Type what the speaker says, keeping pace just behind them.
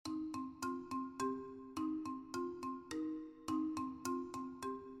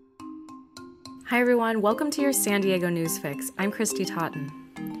Hi everyone, welcome to your San Diego News Fix. I'm Christy Totten.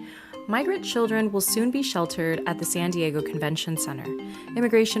 Migrant children will soon be sheltered at the San Diego Convention Center.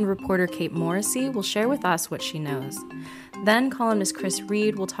 Immigration reporter Kate Morrissey will share with us what she knows. Then columnist Chris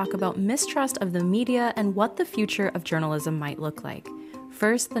Reed will talk about mistrust of the media and what the future of journalism might look like.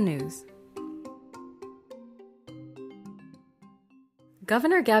 First, the news.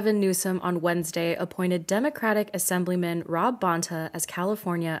 Governor Gavin Newsom on Wednesday appointed Democratic Assemblyman Rob Bonta as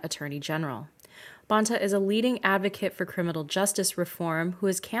California Attorney General. Bonta is a leading advocate for criminal justice reform who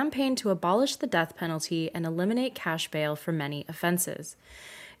has campaigned to abolish the death penalty and eliminate cash bail for many offenses.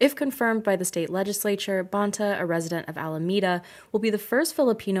 If confirmed by the state legislature, Bonta, a resident of Alameda, will be the first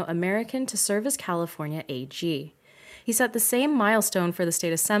Filipino American to serve as California AG. He set the same milestone for the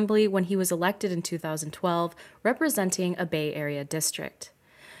state assembly when he was elected in 2012, representing a Bay Area district.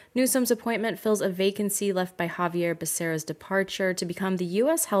 Newsom's appointment fills a vacancy left by Javier Becerra's departure to become the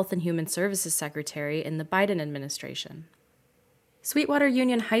U.S. Health and Human Services Secretary in the Biden administration. Sweetwater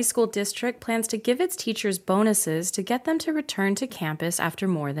Union High School District plans to give its teachers bonuses to get them to return to campus after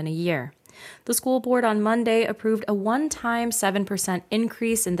more than a year. The school board on Monday approved a one-time 7%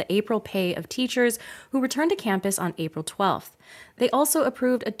 increase in the April pay of teachers who returned to campus on April 12th. They also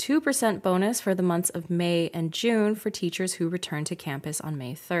approved a 2% bonus for the months of May and June for teachers who returned to campus on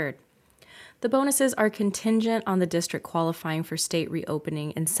May 3rd. The bonuses are contingent on the district qualifying for state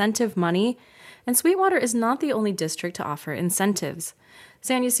reopening incentive money, and Sweetwater is not the only district to offer incentives.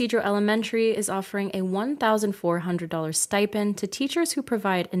 San Ysidro Elementary is offering a $1,400 stipend to teachers who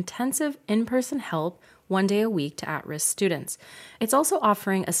provide intensive in-person help 1 day a week to at-risk students. It's also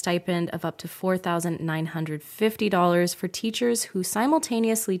offering a stipend of up to $4,950 for teachers who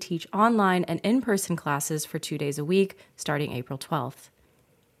simultaneously teach online and in-person classes for 2 days a week, starting April 12th.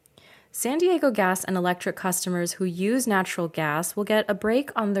 San Diego Gas and Electric customers who use natural gas will get a break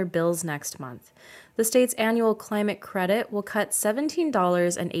on their bills next month. The state's annual climate credit will cut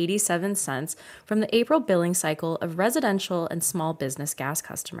 $17.87 from the April billing cycle of residential and small business gas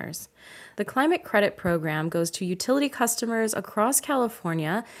customers. The climate credit program goes to utility customers across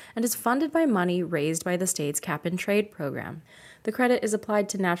California and is funded by money raised by the state's cap-and-trade program. The credit is applied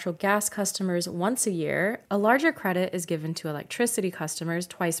to natural gas customers once a year. A larger credit is given to electricity customers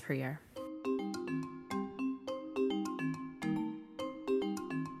twice per year.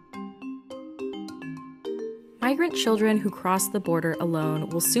 Migrant children who cross the border alone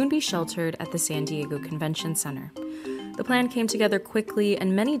will soon be sheltered at the San Diego Convention Center. The plan came together quickly,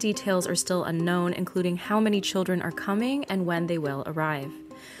 and many details are still unknown, including how many children are coming and when they will arrive.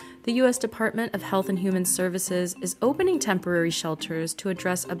 The U.S. Department of Health and Human Services is opening temporary shelters to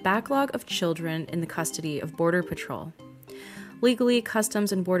address a backlog of children in the custody of Border Patrol. Legally,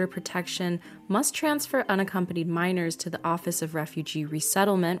 Customs and Border Protection must transfer unaccompanied minors to the Office of Refugee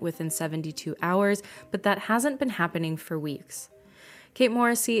Resettlement within 72 hours, but that hasn't been happening for weeks. Kate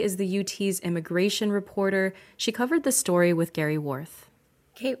Morrissey is the UT's immigration reporter. She covered the story with Gary Worth.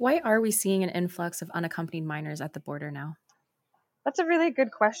 Kate, why are we seeing an influx of unaccompanied minors at the border now? That's a really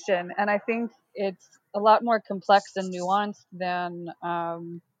good question, and I think it's a lot more complex and nuanced than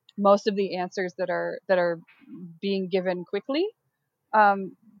most of the answers that are being given quickly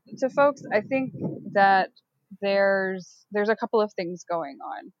to folks. I think that there's a couple of things going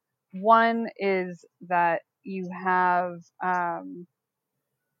on. One is that you have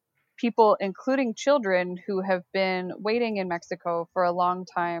people, including children, who have been waiting in Mexico for a long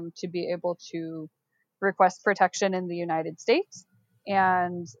time to be able to request protection in the United States,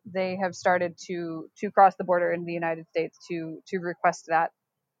 and they have started to cross the border in the United States to request that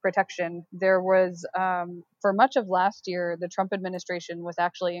protection. There was for much of last year, the Trump administration was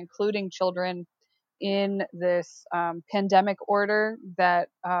actually including children in this pandemic order that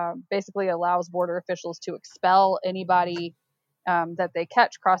basically allows border officials to expel anybody that they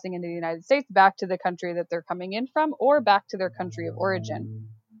catch crossing into the United States back to the country that they're coming in from or back to their country of origin.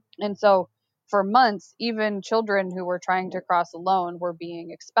 And so for months, even children who were trying to cross alone were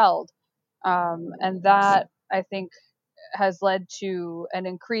being expelled. And that, I think, has led to an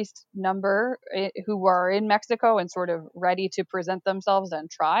increased number who are in Mexico and sort of ready to present themselves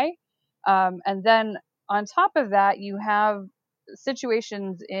and try. And then on top of that, you have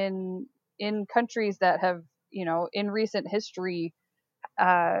situations in countries that have, in recent history,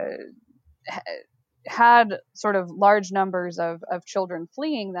 uh, had sort of large numbers of children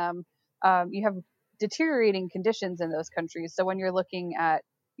fleeing them. You have deteriorating conditions in those countries. So when you're looking at,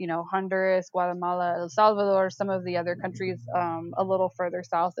 Honduras, Guatemala, El Salvador, some of the other countries a little further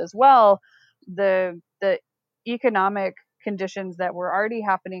south as well, the economic conditions that were already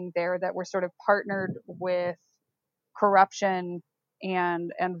happening there that were sort of partnered with corruption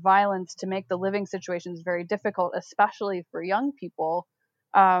and violence to make the living situations very difficult, especially for young people,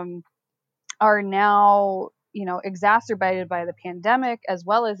 um, are now, exacerbated by the pandemic, as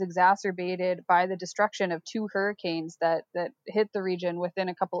well as exacerbated by the destruction of two hurricanes that hit the region within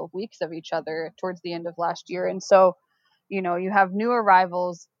a couple of weeks of each other towards the end of last year. And so, you have new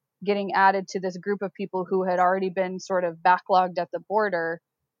arrivals getting added to this group of people who had already been sort of backlogged at the border.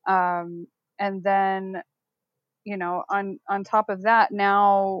 And then, on top of that,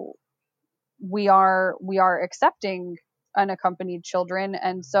 now we are accepting unaccompanied children.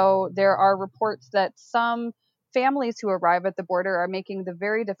 And so there are reports that some families who arrive at the border are making the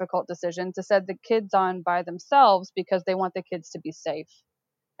very difficult decision to send the kids on by themselves because they want the kids to be safe,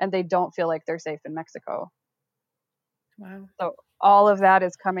 and they don't feel like they're safe in Mexico. Wow. So all of that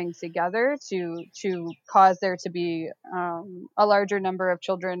is coming together to cause there to be a larger number of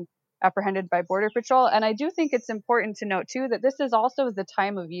children apprehended by Border Patrol. And I do think it's important to note too that this is also the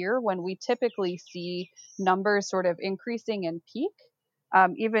time of year when we typically see numbers sort of increasing and peak.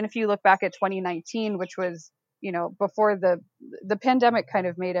 Even if you look back at 2019, which was, before the pandemic kind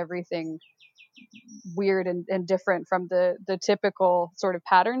of made everything weird and different from the typical sort of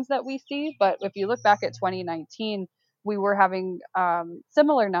patterns that we see. But if you look back at 2019, we were having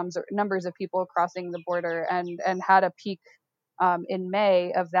similar numbers of people crossing the border, and had a peak in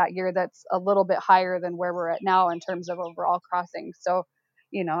May of that year that's a little bit higher than where we're at now in terms of overall crossings. So,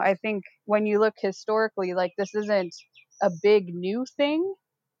 I think when you look historically, like, this isn't a big new thing,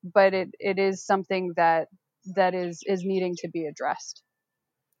 but it is something that is needing to be addressed.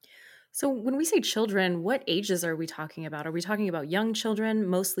 So, when we say children, what ages are we talking about? Are we talking about young children,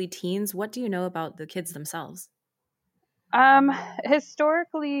 mostly teens? What do you know about the kids themselves? Um,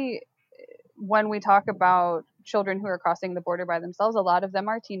 Historically, when we talk about children who are crossing the border by themselves, a lot of them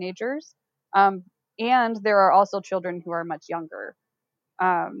are teenagers. Um, and there are also children who are much younger.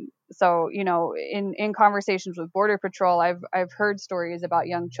 So, in conversations with Border Patrol, I've heard stories about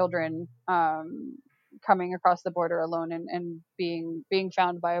young children coming across the border alone, and being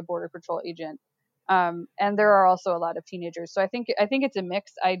found by a Border Patrol agent. And there are also a lot of teenagers. So I think it's a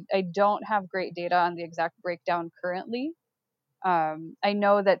mix. I don't have great data on the exact breakdown currently. I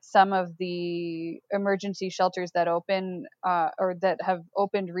know that some of the emergency shelters that open or that have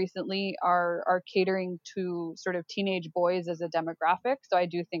opened recently are catering to sort of teenage boys as a demographic. So I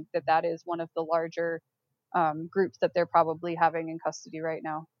do think that is one of the larger groups that they're probably having in custody right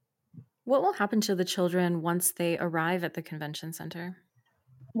now. What will happen to the children once they arrive at the convention center?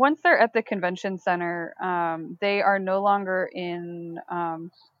 Once they're at the convention center, they are no longer in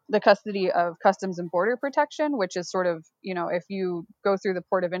the custody of Customs and Border Protection, which is sort of, if you go through the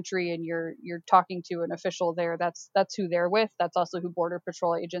port of entry and you're talking to an official there, that's who they're with. That's also who Border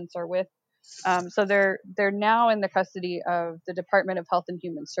Patrol agents are with. So they're now in the custody of the Department of Health and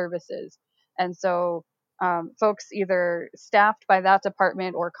Human Services, and so folks either staffed by that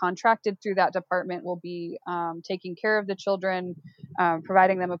department or contracted through that department will be taking care of the children,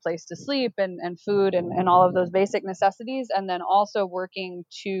 providing them a place to sleep and food and all of those basic necessities, and then also working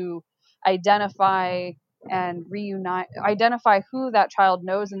to identify and identify who that child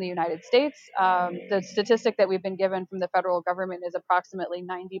knows in the United States. The statistic that we've been given from the federal government is approximately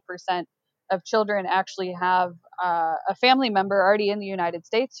 90% of children actually have a family member already in the United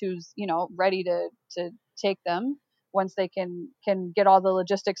States who's ready to take them once they can get all the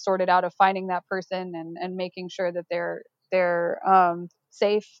logistics sorted out of finding that person and making sure that they're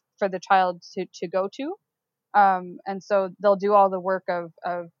safe for the child to go to. And so they'll do all the work of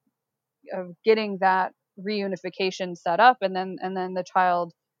getting that reunification set up, and then the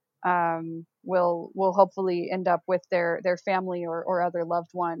child will hopefully end up with their family or other loved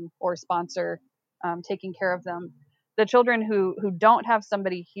one or sponsor taking care of them. The children who don't have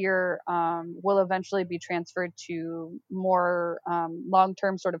somebody here will eventually be transferred to more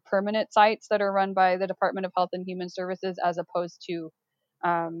long-term sort of permanent sites that are run by the Department of Health and Human Services, as opposed to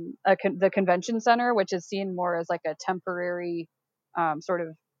the convention center, which is seen more as like a temporary sort of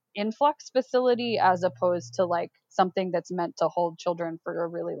influx facility, as opposed to like something that's meant to hold children for a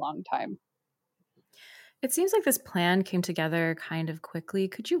really long time. It seems like this plan came together kind of quickly.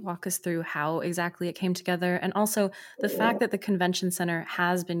 Could you walk us through how exactly it came together? And also the fact that the convention center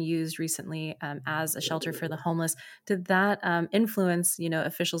has been used recently as a shelter for the homeless. Did that influence,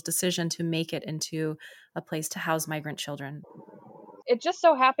 officials' decision to make it into a place to house migrant children? It just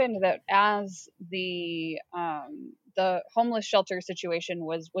so happened that as the homeless shelter situation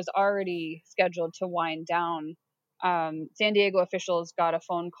was already scheduled to wind down, San Diego officials got a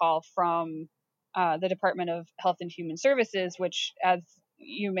phone call from the Department of Health and Human Services, which, as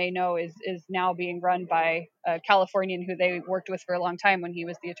you may know, is now being run by a Californian who they worked with for a long time when he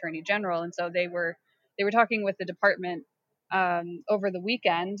was the Attorney General, and so they were talking with the department over the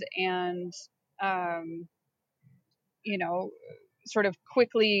weekend, and um, you know, sort of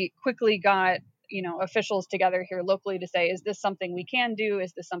quickly got officials together here locally to say, is this something we can do?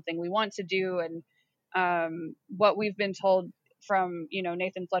 Is this something we want to do? And what we've been told from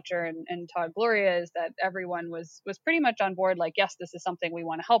Nathan Fletcher and Todd Gloria is that everyone was pretty much on board, like, yes, this is something we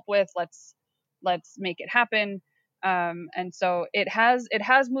want to help with. Let's make it happen. And so it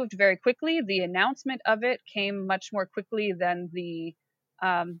has moved very quickly. The announcement of it came much more quickly than the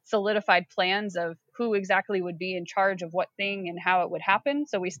solidified plans of who exactly would be in charge of what thing and how it would happen.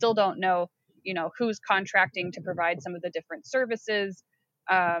 So we still don't know, who's contracting to provide some of the different services.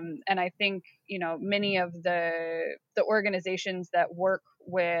 And I think, many of the organizations that work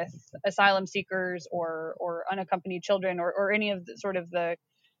with asylum seekers or unaccompanied children or any of the sort of the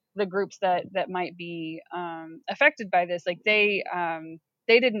groups that might be affected by this, like they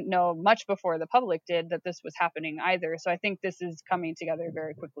didn't know much before the public did that this was happening either. So I think this is coming together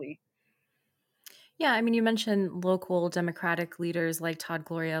very quickly. Yeah, I mean, you mentioned local Democratic leaders like Todd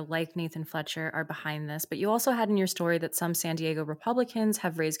Gloria, like Nathan Fletcher, are behind this, but you also had in your story that some San Diego Republicans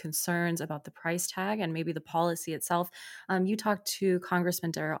have raised concerns about the price tag and maybe the policy itself. You talked to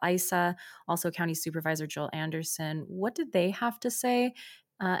Congressman Darrell Issa, also County Supervisor Joel Anderson. What did they have to say?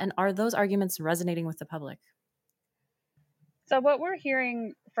 And are those arguments resonating with the public? So what we're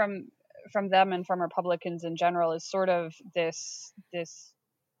hearing from them and from Republicans in general is sort of this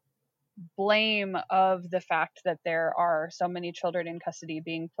blame of the fact that there are so many children in custody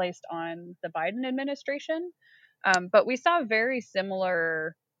being placed on the Biden administration. But we saw very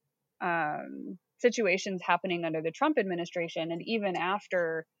similar situations happening under the Trump administration, and even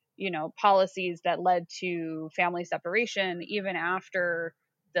after policies that led to family separation, even after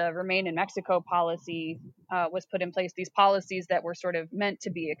the Remain in Mexico policy was put in place, these policies that were sort of meant to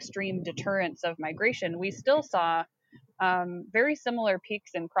be extreme deterrents of migration, we still saw very similar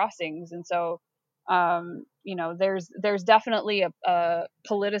peaks and crossings. And so, there's definitely a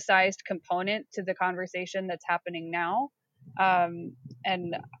politicized component to the conversation that's happening now.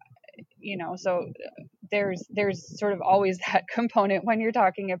 And so there's sort of always that component when you're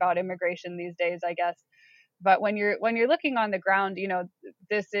talking about immigration these days, I guess. But when you're looking on the ground,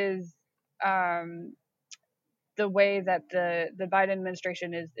 this is the way that the Biden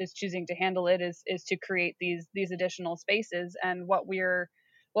administration is choosing to handle it is to create these additional spaces. And what we're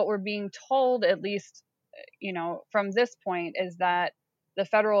being told, at least from this point, is that the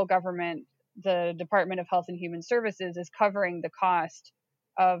federal government, the Department of Health and Human Services, is covering the cost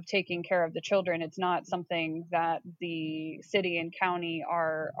of taking care of the children. It's not something that the city and county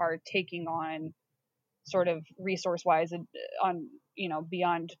are taking on sort of resource wise on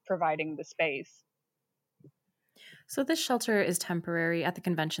beyond providing the space. So this shelter is temporary at the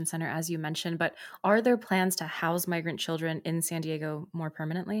convention center, as you mentioned, but are there plans to house migrant children in San Diego more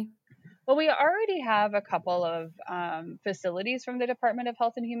permanently? Well, we already have a couple of facilities from the Department of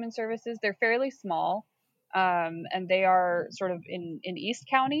Health and Human Services. They're fairly small, and they are sort of in East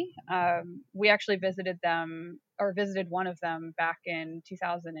County. We actually visited one of them back in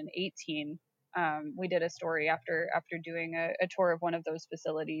 2018. We did a story after doing a tour of one of those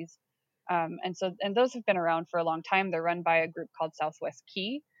facilities. And those have been around for a long time. They're run by a group called Southwest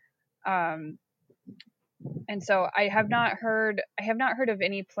Key. And so I have not heard of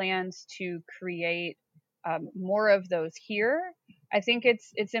any plans to create more of those here. I think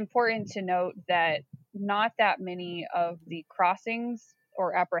it's important to note that not that many of the crossings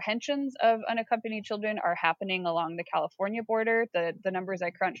or apprehensions of unaccompanied children are happening along the California border. The numbers I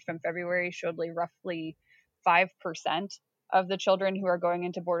crunched from February showed roughly 5% of the children who are going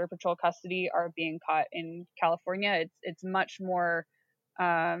into Border Patrol custody are being caught in California. It's much more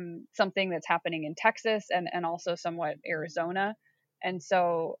something that's happening in Texas and also somewhat Arizona. And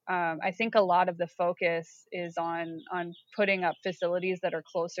so I think a lot of the focus is on putting up facilities that are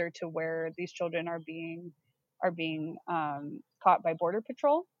closer to where these children are being caught by Border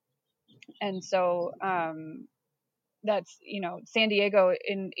Patrol. And so that's San Diego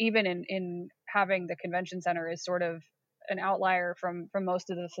in having the convention center is sort of an outlier from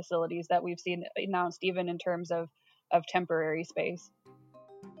most of the facilities that we've seen announced, even in terms of temporary space.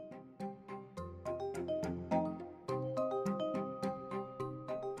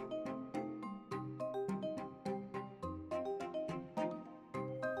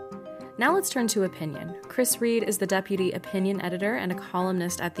 Now let's turn to opinion. Chris Reed is the deputy opinion editor and a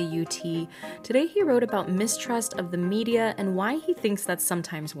columnist at the UT. Today he wrote about mistrust of the media and why he thinks that's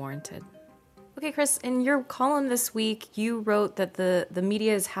sometimes warranted. Okay, Chris, in your column this week, you wrote that the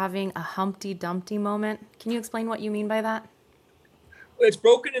media is having a Humpty Dumpty moment. Can you explain what you mean by that? It's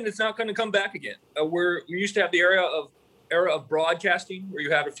broken and it's not going to come back again. We used to have the era of broadcasting where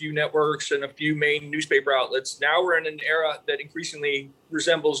you had a few networks and a few main newspaper outlets. Now we're in an era that increasingly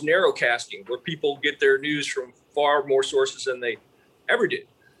resembles narrowcasting, where people get their news from far more sources than they ever did.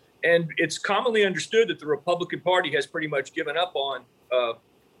 And it's commonly understood that the Republican Party has pretty much given up on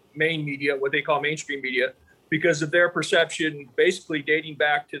main media, what they call mainstream media, because of their perception, basically dating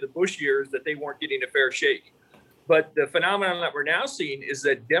back to the Bush years, that they weren't getting a fair shake. But the phenomenon that we're now seeing is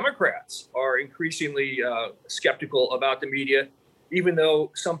that Democrats are increasingly skeptical about the media, even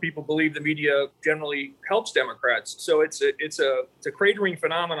though some people believe the media generally helps Democrats. So it's a cratering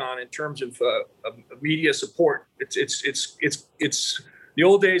phenomenon in terms of media support. It's the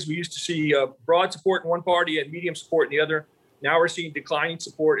old days we used to see broad support in one party and medium support in the other. Now we're seeing declining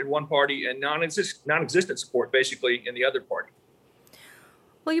support in one party and non-existent support basically in the other party.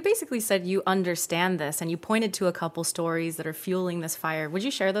 Well, you basically said you understand this, and you pointed to a couple stories that are fueling this fire. Would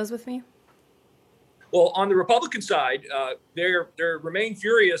you share those with me? Well, on the Republican side, they remain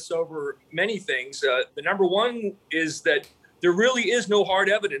furious over many things. The number one is that there really is no hard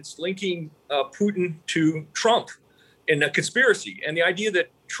evidence linking Putin to Trump in a conspiracy. And the idea that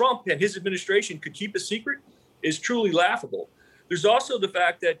Trump and his administration could keep a secret is truly laughable. There's also the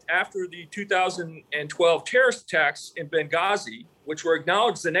fact that after the 2012 terrorist attacks in Benghazi, which were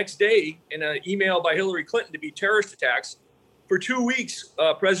acknowledged the next day in an email by Hillary Clinton to be terrorist attacks, for 2 weeks,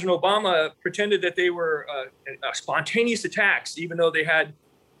 President Obama pretended that they were spontaneous attacks, even though they had,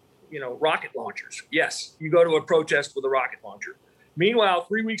 rocket launchers. Yes, you go to a protest with a rocket launcher. Meanwhile,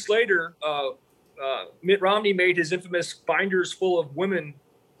 3 weeks later, Mitt Romney made his infamous "binders full of women"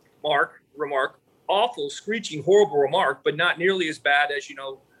 remark. Awful, screeching, horrible remark, but not nearly as bad as,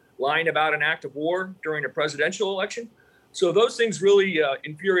 lying about an act of war during a presidential election. So those things really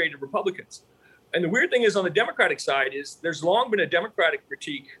infuriated Republicans. And the weird thing is on the Democratic side is there's long been a Democratic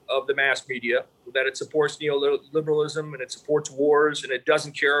critique of the mass media, that it supports neoliberalism and it supports wars and it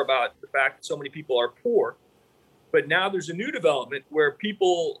doesn't care about the fact that so many people are poor. But now there's a new development where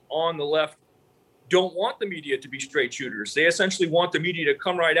people on the left don't want the media to be straight shooters. They essentially want the media to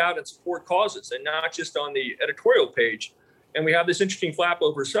come right out and support causes and not just on the editorial page. And we have this interesting flap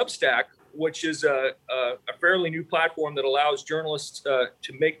over Substack, which is a fairly new platform that allows journalists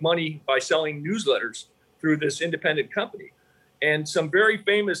to make money by selling newsletters through this independent company. And some very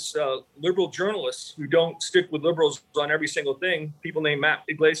famous liberal journalists who don't stick with liberals on every single thing, people named Matt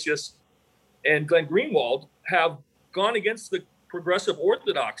Iglesias and Glenn Greenwald, have gone against the progressive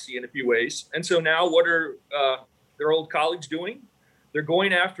orthodoxy in a few ways. And so now what are their old colleagues doing? They're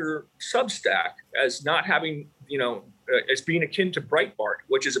going after Substack as not having, as being akin to Breitbart,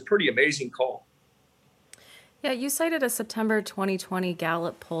 which is a pretty amazing call. Yeah, you cited a September 2020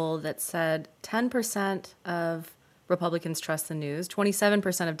 Gallup poll that said 10% of Republicans trust the news,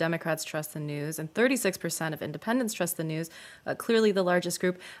 27% of Democrats trust the news, and 36% of independents trust the news, clearly the largest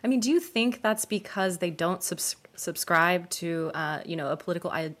group. I mean, do you think that's because they don't subscribe to, a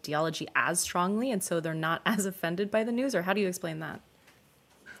political ideology as strongly, and so they're not as offended by the news, or how do you explain that?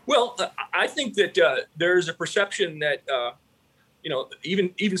 Well, I think that there's a perception that,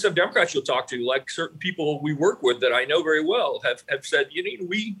 even some Democrats you'll talk to, like certain people we work with that I know very well, have said,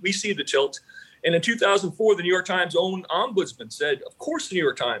 we see the tilt. And in 2004, the New York Times' own ombudsman said, of course, the New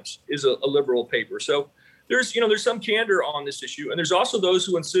York Times is a liberal paper. So there's some candor on this issue. And there's also those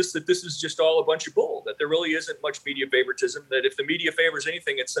who insist that this is just all a bunch of bull, that there really isn't much media favoritism, that if the media favors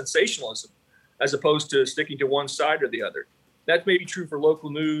anything, it's sensationalism, as opposed to sticking to one side or the other. That may be true for local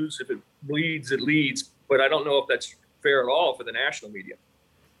news. If it bleeds, it leads. But I don't know if that's fair at all for the national media.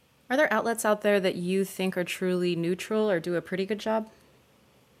 Are there outlets out there that you think are truly neutral or do a pretty good job?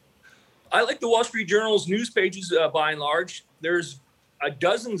 I like the Wall Street Journal's news pages by and large. There's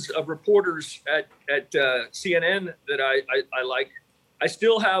dozens of reporters at CNN that I like. I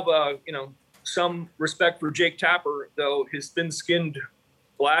still have some respect for Jake Tapper, though his thin-skinned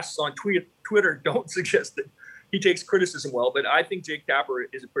blasts on Twitter don't suggest that he takes criticism well. But I think Jake Tapper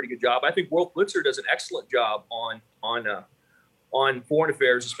is a pretty good job. I think Wolf Blitzer does an excellent job on foreign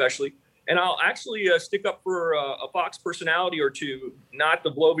affairs, especially. And I'll actually stick up for a Fox personality or two, not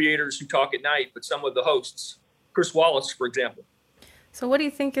the bloviators who talk at night, but some of the hosts. Chris Wallace, for example. So what do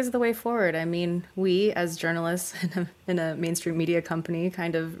you think is the way forward? I mean, we as journalists in a mainstream media company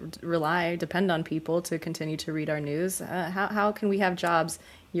kind of depend on people to continue to read our news. How can we have jobs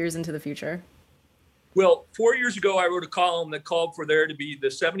years into the future? Well, 4 years ago, I wrote a column that called for there to be the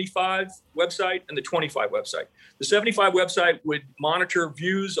 75 website and the 25 website. The 75 website would monitor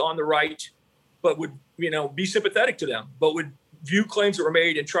views on the right but would, be sympathetic to them, but would view claims that were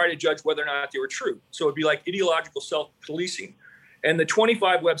made and try to judge whether or not they were true. So it'd be like ideological self-policing. And the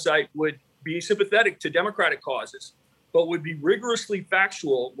 25 website would be sympathetic to Democratic causes, but would be rigorously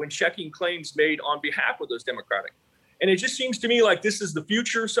factual when checking claims made on behalf of those Democratic. And it just seems to me like this is the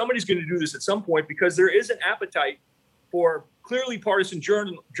future. Somebody's going to do this at some point because there is an appetite for clearly partisan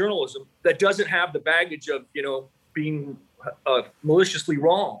journalism that doesn't have the baggage of, being maliciously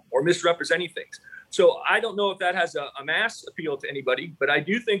wrong or misrepresenting things. So I don't know if that has a mass appeal to anybody, but I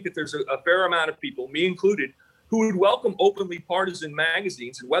do think that there's a fair amount of people, me included, who would welcome openly partisan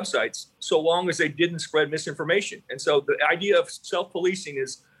magazines and websites so long as they didn't spread misinformation. And so the idea of self-policing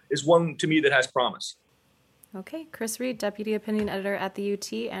is one to me that has promise. Okay, Chris Reed, Deputy Opinion Editor at the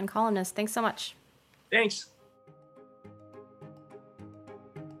UT and columnist. Thanks so much. Thanks.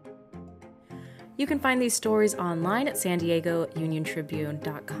 You can find these stories online at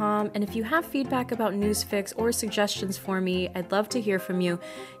SanDiegoUnionTribune.com. And if you have feedback about Newsfix or suggestions for me, I'd love to hear from you.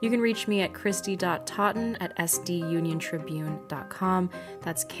 You can reach me at Christy.Totten@SDUnionTribune.com.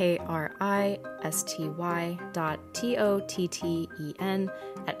 That's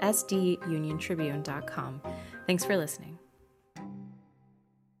KRISTY.TOTTEN@SDUnionTribune.com. Thanks for listening.